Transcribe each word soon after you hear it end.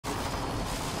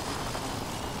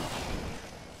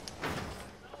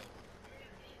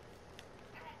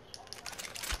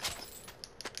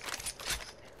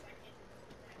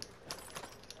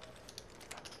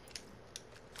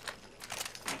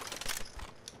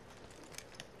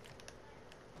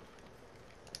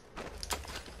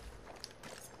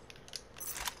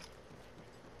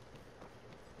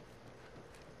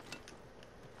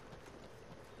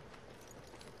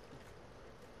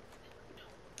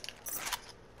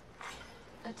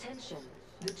Attention,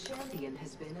 the champion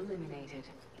has been eliminated.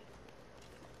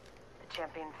 The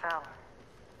champion fell.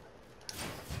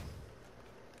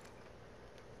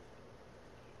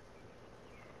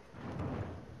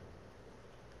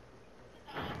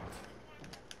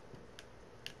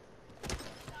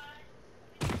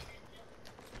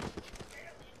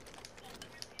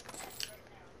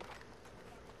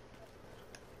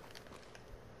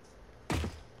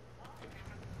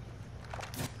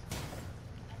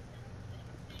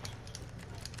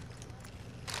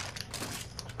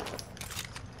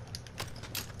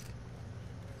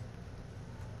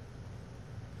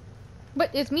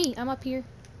 But it's me. I'm up here.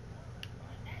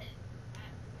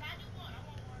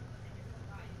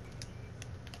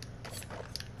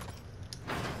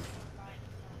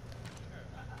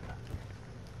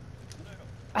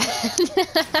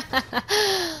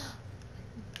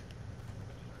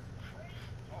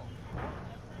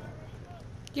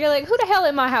 You're like, who the hell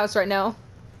in my house right now?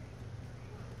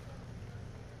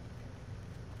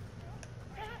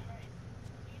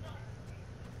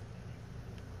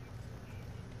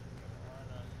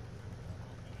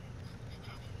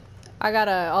 I got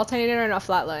a alternator and a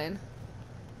flatline.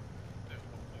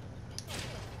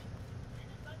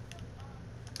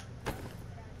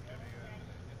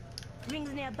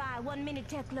 Rings nearby, 1 minute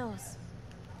till close.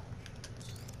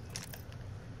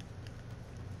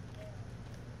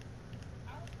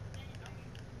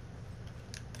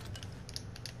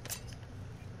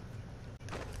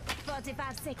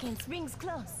 $45 rings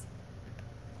close.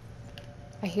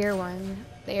 I hear one.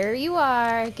 There you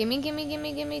are. Gimme, gimme,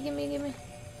 gimme, gimme, gimme, gimme.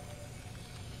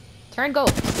 Turn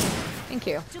gold. Thank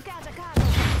you.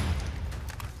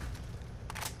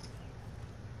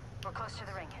 We're close to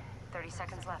the ring. 30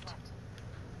 seconds left.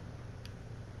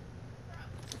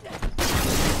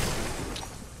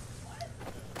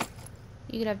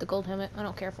 You could have the gold helmet. I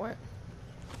don't care for it.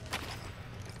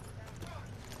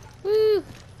 Woo!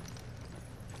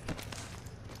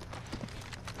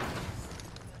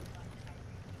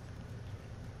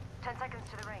 Seconds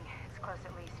to the ring. It's close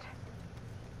at least.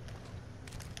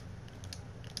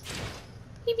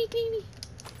 Gimme, gimme.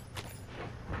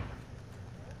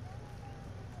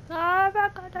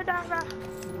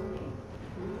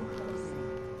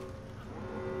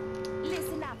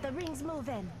 Listen up, the ring's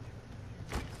moving.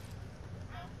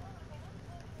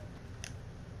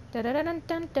 Dun dun dun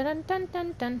dun dun dun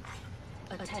dun dun.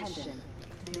 Attention,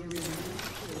 there is a new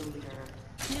kill leader.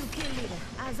 New kill leader,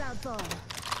 as outboard.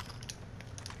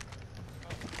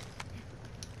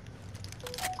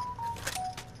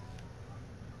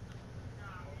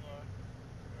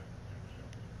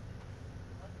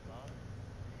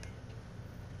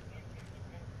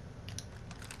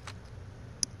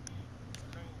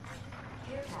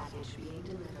 Care package being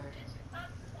delivered.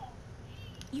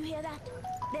 You hear that?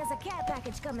 There's a care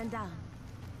package coming down.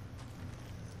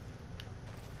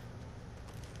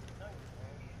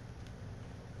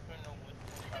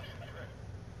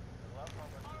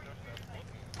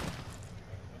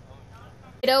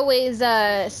 It always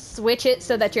switch it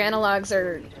so that your analogs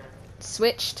are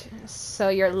switched. So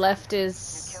your left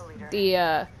is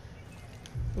the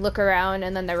look around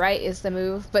and then the right is the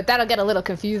move. But that'll get a little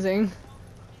confusing.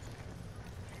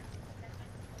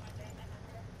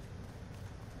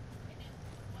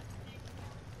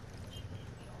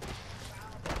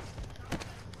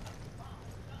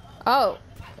 Oh,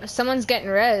 someone's getting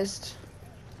rezzed.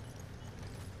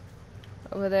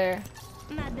 Over there.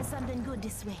 Might be something good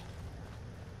this way.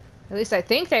 At least I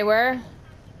think they were.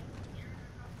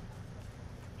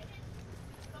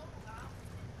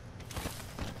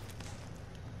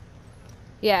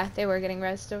 Yeah, they were getting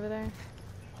rezzed over there.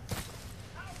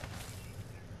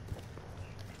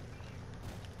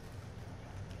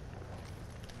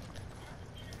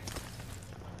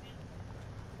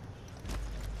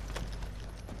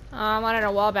 I wanted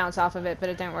a wall bounce off of it, but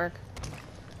it didn't work.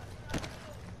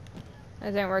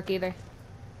 It didn't work either.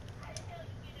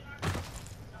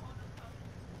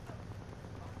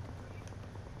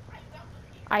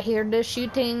 I hear the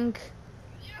shooting.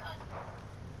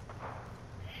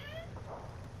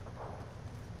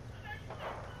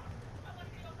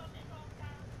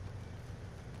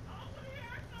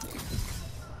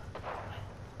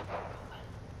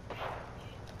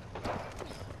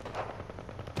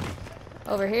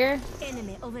 Over here.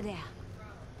 Enemy over there.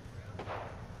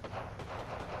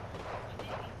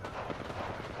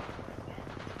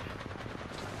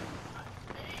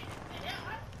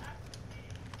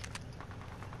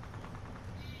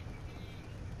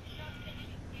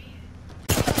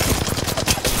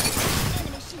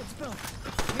 Enemy shields broke.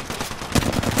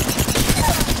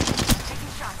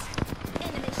 Taking shots.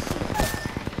 Enemy shield.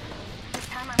 This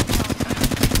time I'm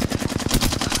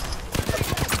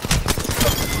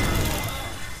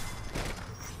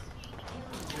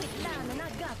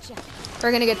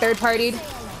We're gonna get third partied.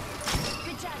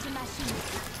 Recharging my shield.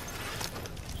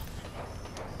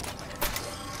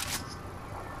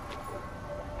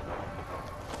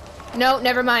 No,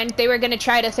 never mind. They were gonna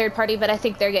try to third party, but I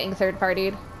think they're getting third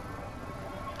partied.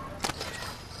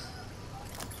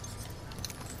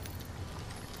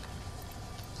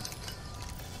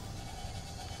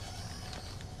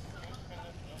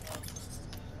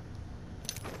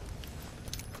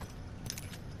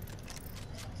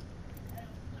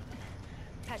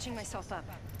 Patching myself up.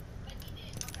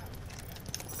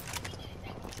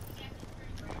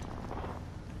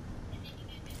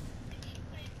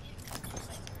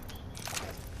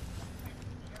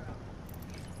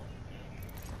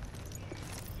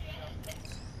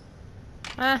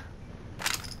 Ah.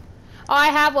 Oh, I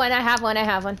have one. I have one. I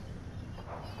have one.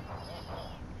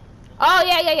 Oh,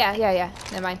 yeah.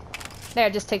 Never mind. There,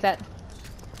 just take that.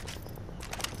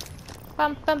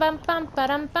 Bum bum bum bum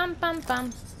bum bum bum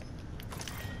bum.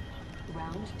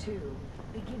 Round 2.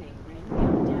 Beginning ring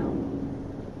countdown.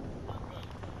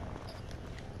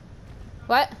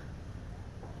 What?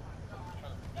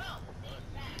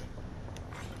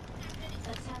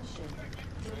 Attention.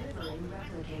 Delivering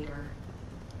replicator.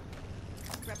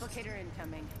 Replicator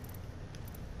incoming.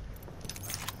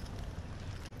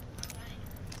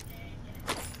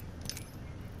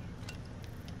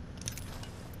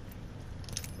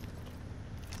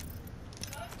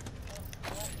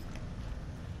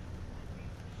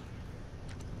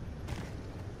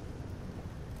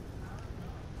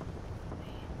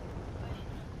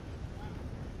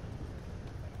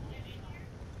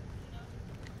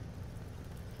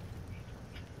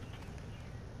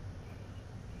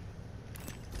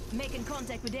 Making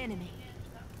contact with enemy.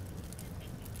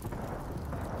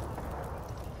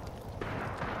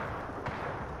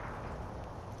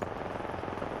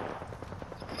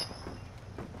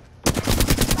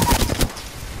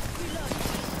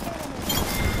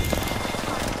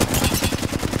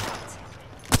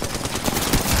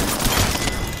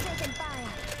 Taking fire.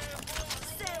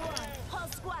 Stay one. Whole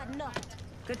squad knocked.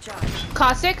 Good job.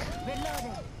 Caustic?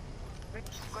 Reloading.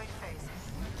 Going to phase.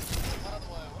 By the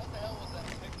way, what the hell was that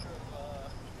picture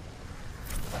of,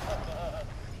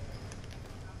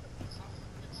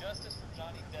 Justice for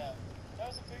Johnny Depp? That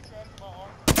was a picture after my arm.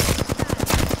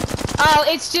 Oh,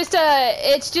 it's just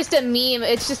a meme.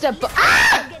 It's just a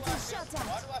ah! Getting shot Why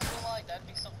at. do I feel like that'd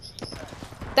be something she said?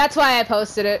 That's why I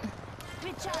posted it.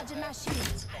 Recharging my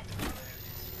shield.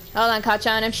 Hold on,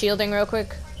 Kachan, I'm shielding real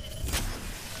quick.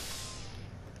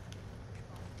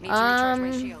 Need to recharge my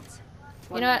Um, shields.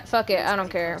 You know what? Fuck it. I don't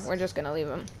care. We're just gonna leave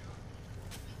him.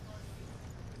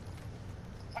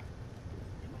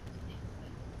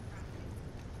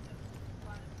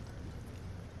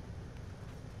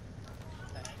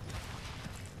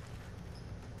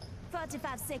 For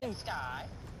 45 seconds. Sky.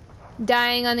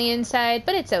 Dying on the inside,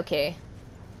 but it's okay.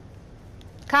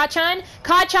 Kachan,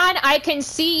 I can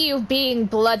see you being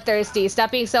bloodthirsty.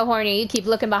 Stop being so horny. You keep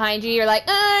looking behind you. You're like,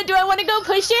 do I want to go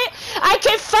push it? I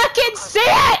can fucking see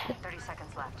it! 30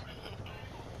 seconds left.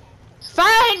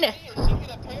 Fine! She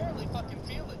can apparently fucking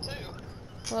feel it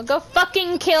too. Well, go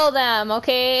fucking kill them,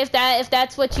 okay? If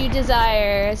that's what you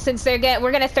desire. Since we're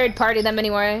gonna third party them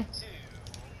anyway.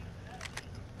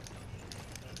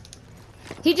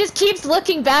 He just keeps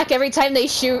looking back every time they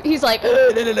shoot. He's like,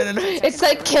 it's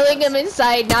like killing him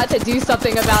inside not to do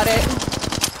something about it.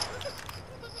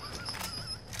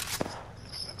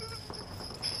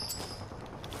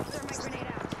 Thermite grenade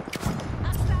out.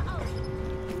 Asta out.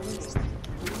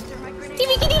 Thermite grenade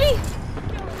TV, out. TV!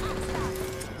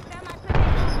 Thermite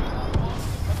grenade.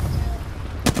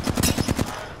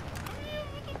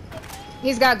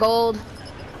 He's got gold.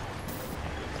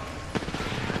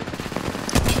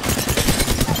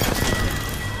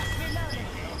 Reloading.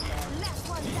 Left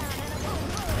one down and a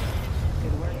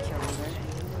Good work, kill leader.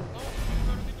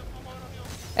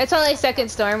 It's only second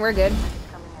storm. We're good.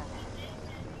 Coming in.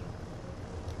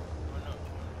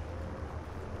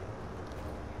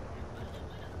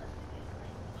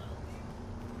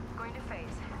 Going to phase.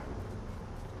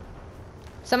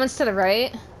 Someone's to the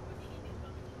right.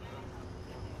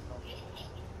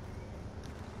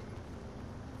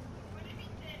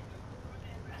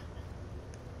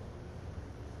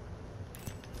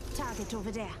 target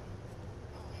over there.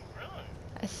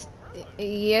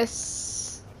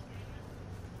 Yes.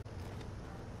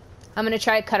 I'm gonna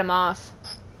try to cut him off.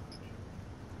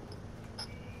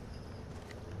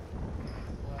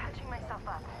 Patching myself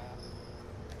up.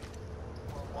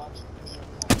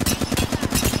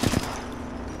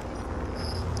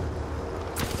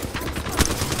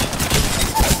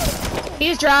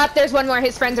 He's dropped. There's one more.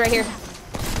 His friend's right here.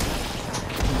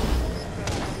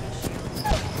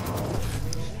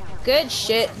 Good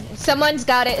shit. Someone's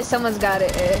got it. Someone's got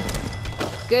it.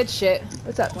 Good shit.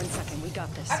 What's up? 1 second, we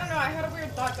got this. I don't know, I had a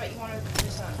weird thought that you wanted to do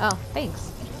something. Oh,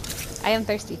 thanks. I am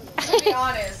thirsty. To be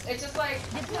honest, it's just like...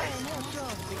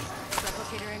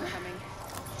 Replicator incoming.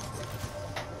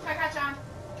 Hi, Kachan.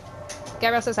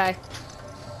 Gabriel says hi.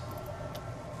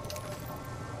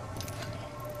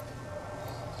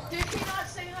 Did he not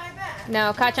say hi back?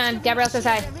 No, Kachan. Gabriel says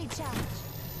hi. Recharge.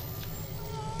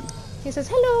 He says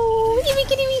hello. Eevee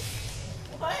kitty wee.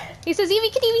 What? He says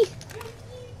Eevee kitty wee.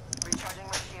 Recharging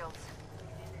my shields.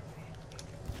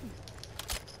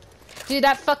 Dude,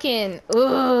 that fucking...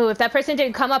 Ooh, if that person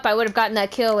didn't come up, I would have gotten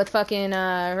that kill with fucking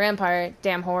Rampart.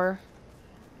 Damn whore.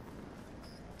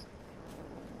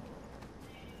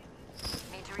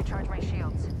 Need to recharge my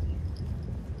shields.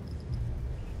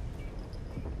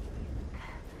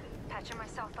 Patching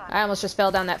myself up. I almost just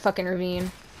fell down that fucking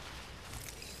ravine.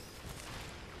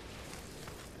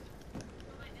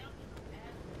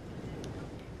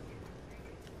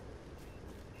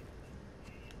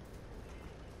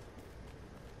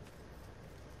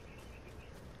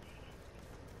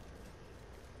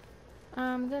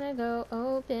 I'm gonna go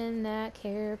open that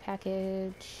care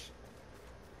package.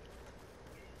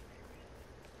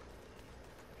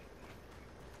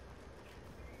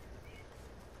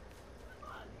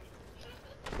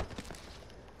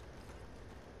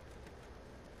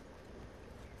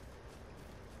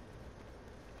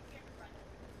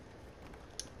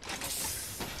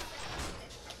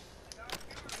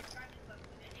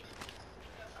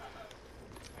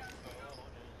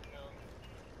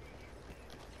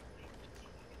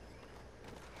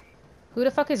 Who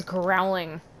the fuck is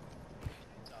growling?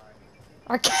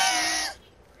 Our cat.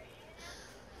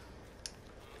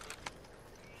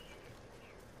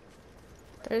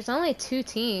 There's only 2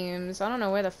 teams. I don't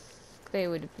know where the fuck they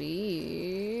would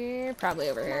be. Probably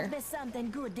over here. Must be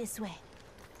something good this way.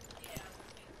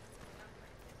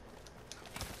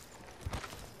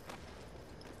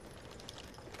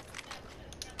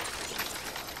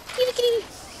 Kitty, kitty.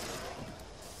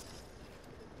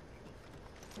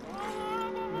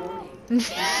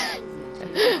 Say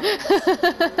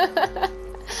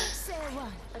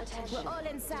one. We're all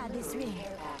inside this ring.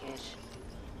 Care package.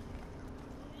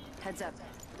 Heads up.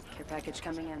 Care package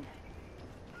coming in.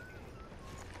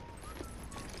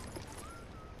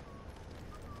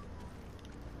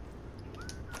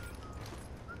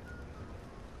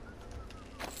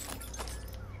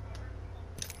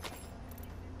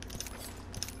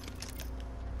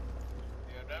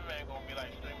 Yeah, that man gonna be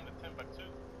like streaming the Timbuktu.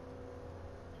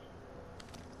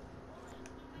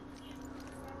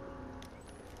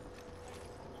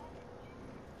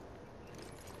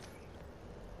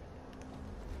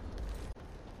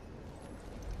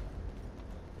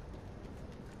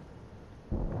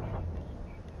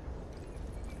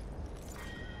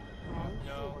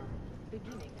 No,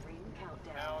 Beginning ring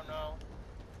countdown. hell no.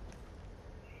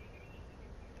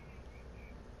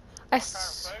 I Tried to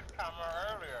s- FaceTime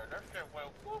her earlier. That shit went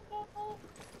whoop whoop whoop.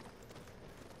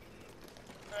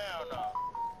 Hell no.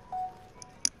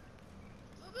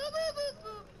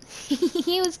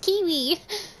 he was Kiwi.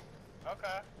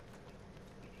 Okay.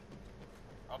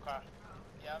 Okay.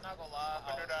 Yeah, I'm not gonna lie,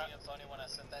 I I do was that. being funny when I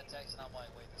sent that text, and I'm like,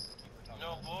 wait, this is Keeper talking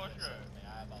No about bullshit. something.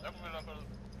 I That feel like a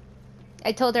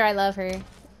I told her I love her.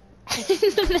 I yeah,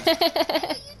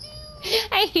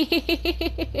 well,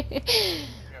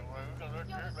 we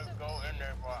can let's go in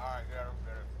there for alright, yeah, I'm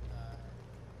better.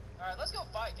 Alright, let's go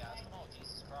fight, guys. Come on,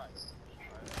 Jesus Christ.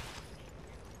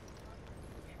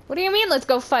 What do you mean, let's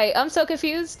go fight? I'm so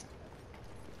confused.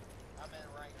 I'm in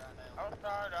rank right now. I'm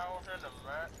sorry that I was in the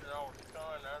match and I was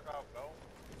stunned as I go.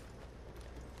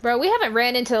 Bro, we haven't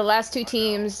ran into the last 2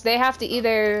 teams. They have to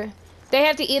either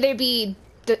be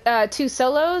 2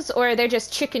 solos or they're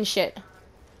just chicken shit.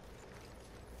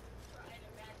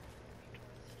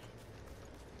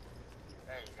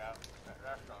 There you go.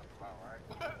 That sounds about right.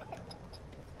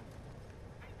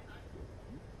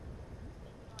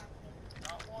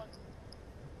 Not one.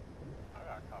 I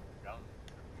got top gun.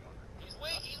 He's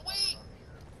weak, he's weak!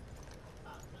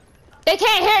 They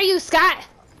can't hear you, Scott!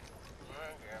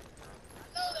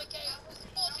 No, they can't. This is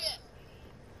bullshit.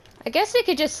 I guess we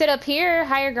could just sit up here,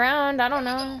 higher ground. I don't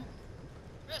know.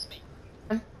 Rest me.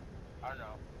 I know.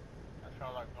 That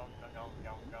sounds like yum, kill.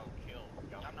 Yum,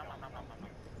 Nom, nom, nom, nom, nom, nom, nom.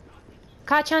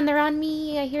 Kachan, they're on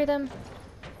me. I hear them.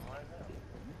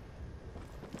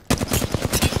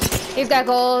 He's got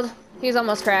gold. He's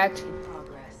almost cracked. In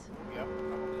progress. Yep, I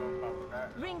don't know about that.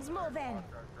 Rings moving.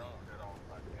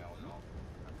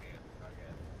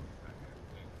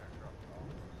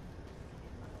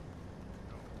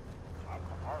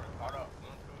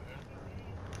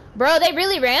 Bro, they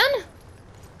really ran?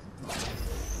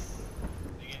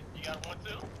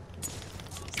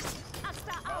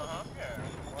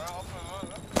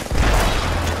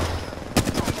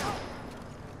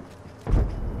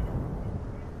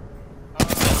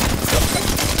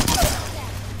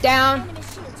 Down. Enemy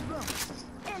shields broke.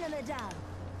 Enemy down.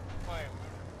 Fire.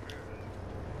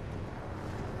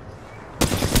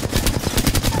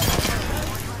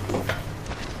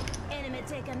 Enemy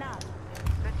taken out.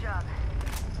 Good job.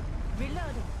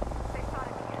 Reloading. They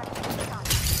spotted me. Heading to the shot.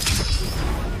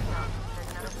 There's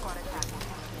another squad attacking.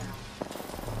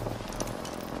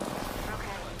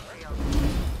 Okay, shield.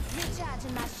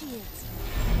 Recharging my shields.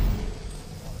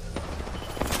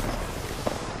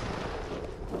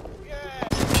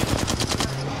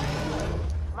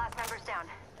 Last member's down.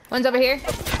 One's over here.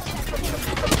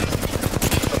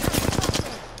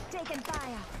 Taking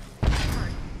fire.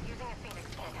 Using a Phoenix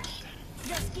kit.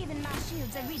 Just giving my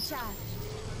shields a recharge.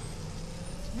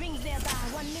 Rings there by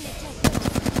 1 minute.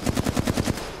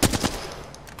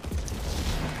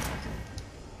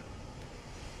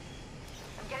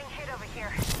 I'm getting hit over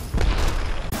here.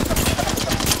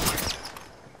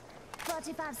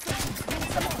 45 seconds.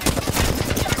 Rings more.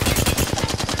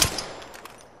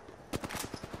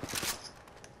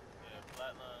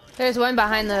 There's one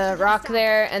behind the rock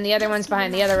there, and the other one's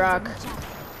behind the other rock. They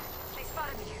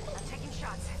spotted me. I'm taking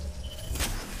shots.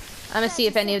 I'm gonna see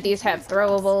if any of these have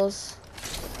throwables.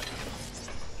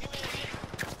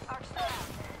 Arch that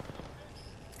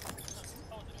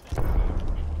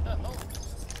out.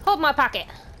 Hold my pocket.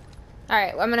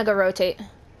 Alright, I'm gonna go rotate.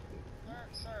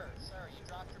 Sir, you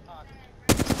dropped your pocket.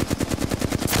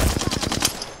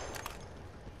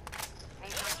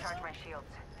 Need to recharge my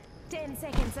shields. 10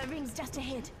 seconds. A ring's just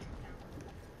ahead.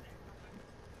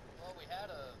 Well, we had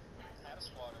a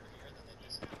squad over here, then they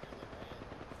disappeared.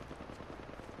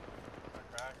 They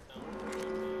ran.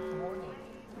 Warning.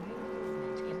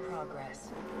 Movement in progress.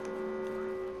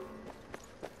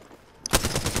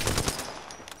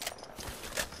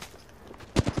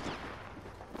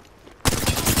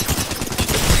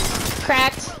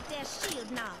 Cracked. Broke their shield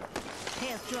now.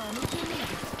 Health drone if you need it.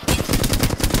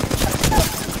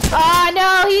 Oh no,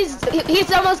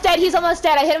 he's almost dead. He's almost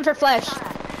dead. I hit him for flesh.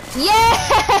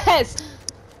 Yes!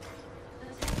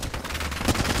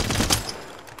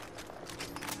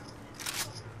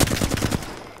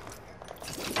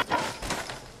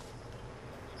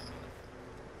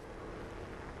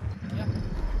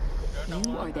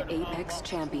 You are the Apex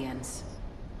champions.